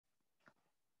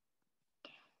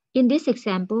In this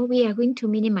example, we are going to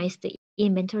minimize the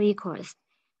inventory cost.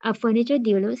 A furniture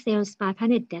dealer sells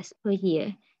 500 desks per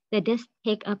year. The desks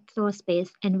take up floor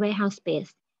space and warehouse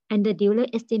space, and the dealer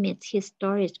estimates his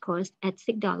storage cost at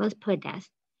 $6 per desk.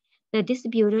 The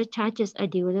distributor charges a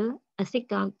dealer a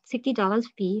 $60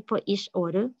 fee for each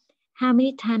order. How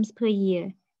many times per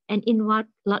year and in what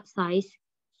lot size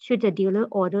should the dealer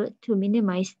order to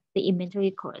minimize the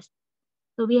inventory cost?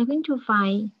 So we are going to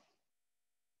find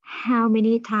how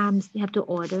many times you have to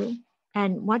order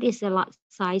and what is the lot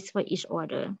size for each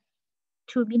order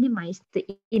to minimize the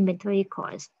inventory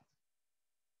cost.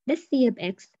 Let's see if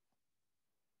X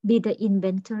be the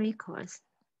inventory cost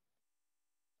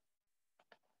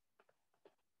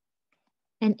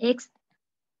and X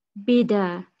be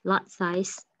the lot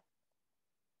size.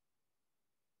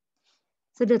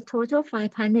 So the total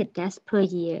 500 desks per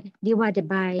year divided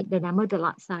by the number of the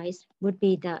lot size would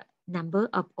be the number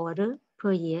of order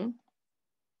per year,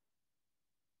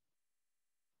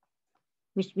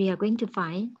 which we are going to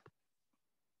find.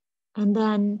 And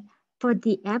then for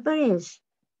the average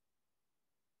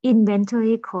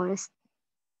inventory cost,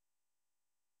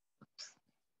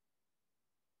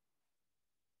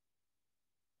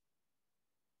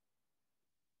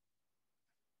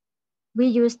 we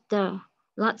use the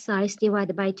lot size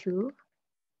divided by 2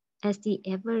 as the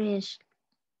average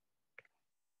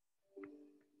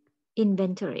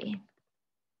inventory.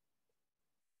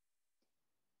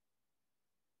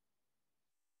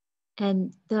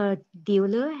 And the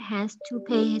dealer has to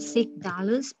pay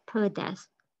 $6 per desk.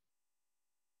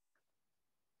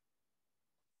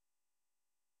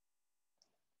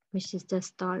 Which is the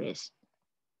storage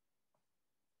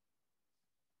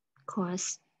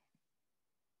cost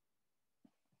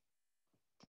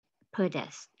per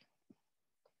desk.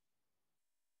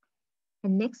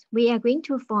 And next, we are going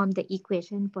to form the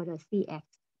equation for the CX.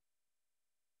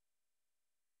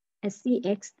 As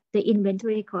CX, the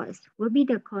inventory cost will be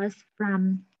the cost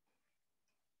from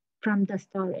the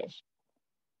storage,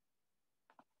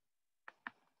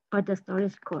 or the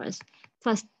storage cost,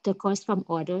 plus the cost from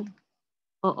order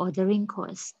or ordering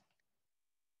cost.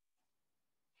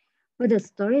 For the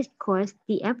storage cost,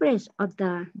 the average of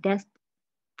the desk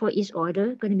for each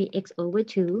order going to be X over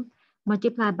 2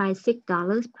 multiplied by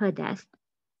 $6 per desk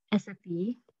as a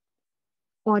fee.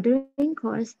 Ordering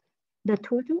cost, the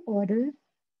total order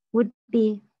would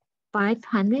be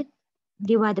 500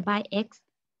 divided by X,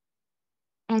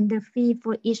 and the fee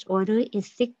for each order is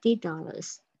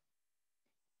 $60.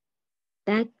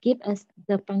 That gives us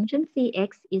the function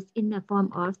Cx is in the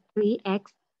form of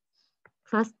 3x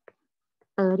plus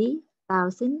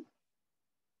 30,000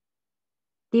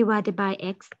 divided by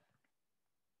X.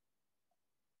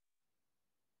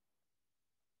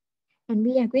 And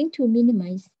we are going to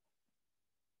minimize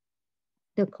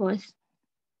the cost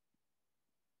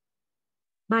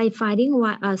by finding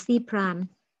C prime.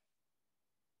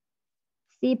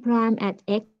 C prime at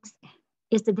X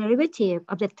is the derivative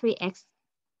of the 3x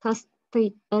plus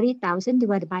 30,000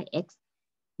 divided by X.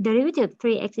 Derivative of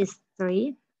 3x is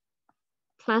 3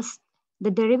 plus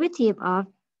the derivative of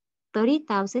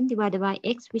 30,000 divided by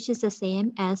X, which is the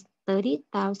same as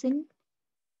 30,000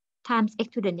 times X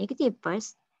to the negative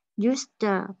first. Use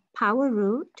the power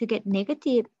rule to get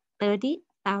negative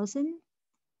 30,000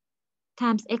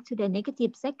 times X to the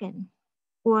negative second.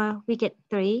 Or we get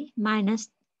 3 minus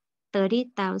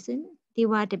 30,000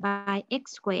 divided by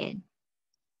X squared.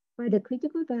 For the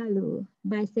critical value,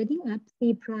 by setting up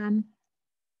C prime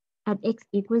at X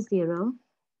equals 0,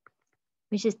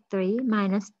 which is 3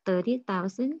 minus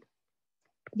 30,000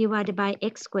 divided by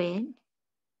X squared.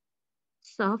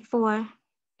 Solve for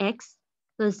X.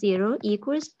 So 0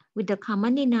 equals, with the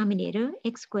common denominator,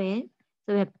 X squared.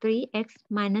 So we have 3X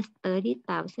minus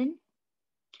 30,000.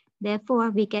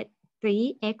 Therefore, we get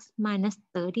 3X minus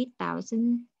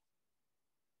 30,000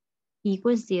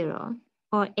 equals 0.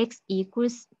 Or X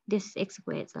equals, this is X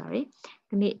squared, sorry.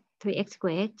 Going to be 3X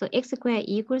squared. So X squared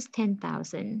equals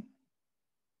 10,000.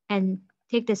 And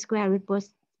take the square root both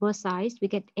sides. We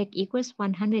get X equals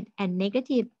 100 and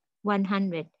negative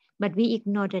 100. But we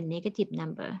ignore the negative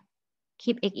number.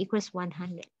 Keep X equals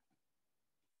 100.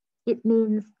 It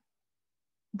means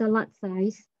the lot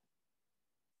size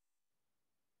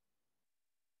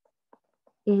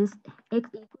is X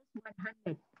equals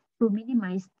 100 to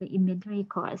minimize the inventory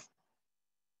cost.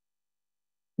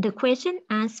 The question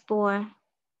asks for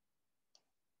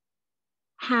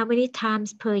how many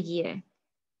times per year.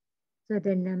 So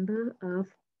the number of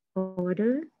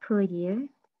order per year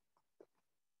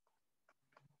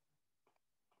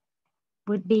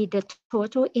would be the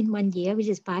total in 1 year, which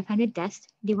is 500 desks,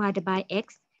 divided by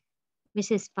X,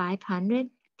 which is 500,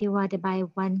 divided by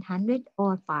 100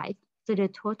 or 5. So the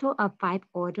total of 5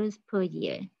 orders per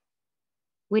year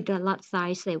with the lot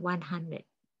size say 100.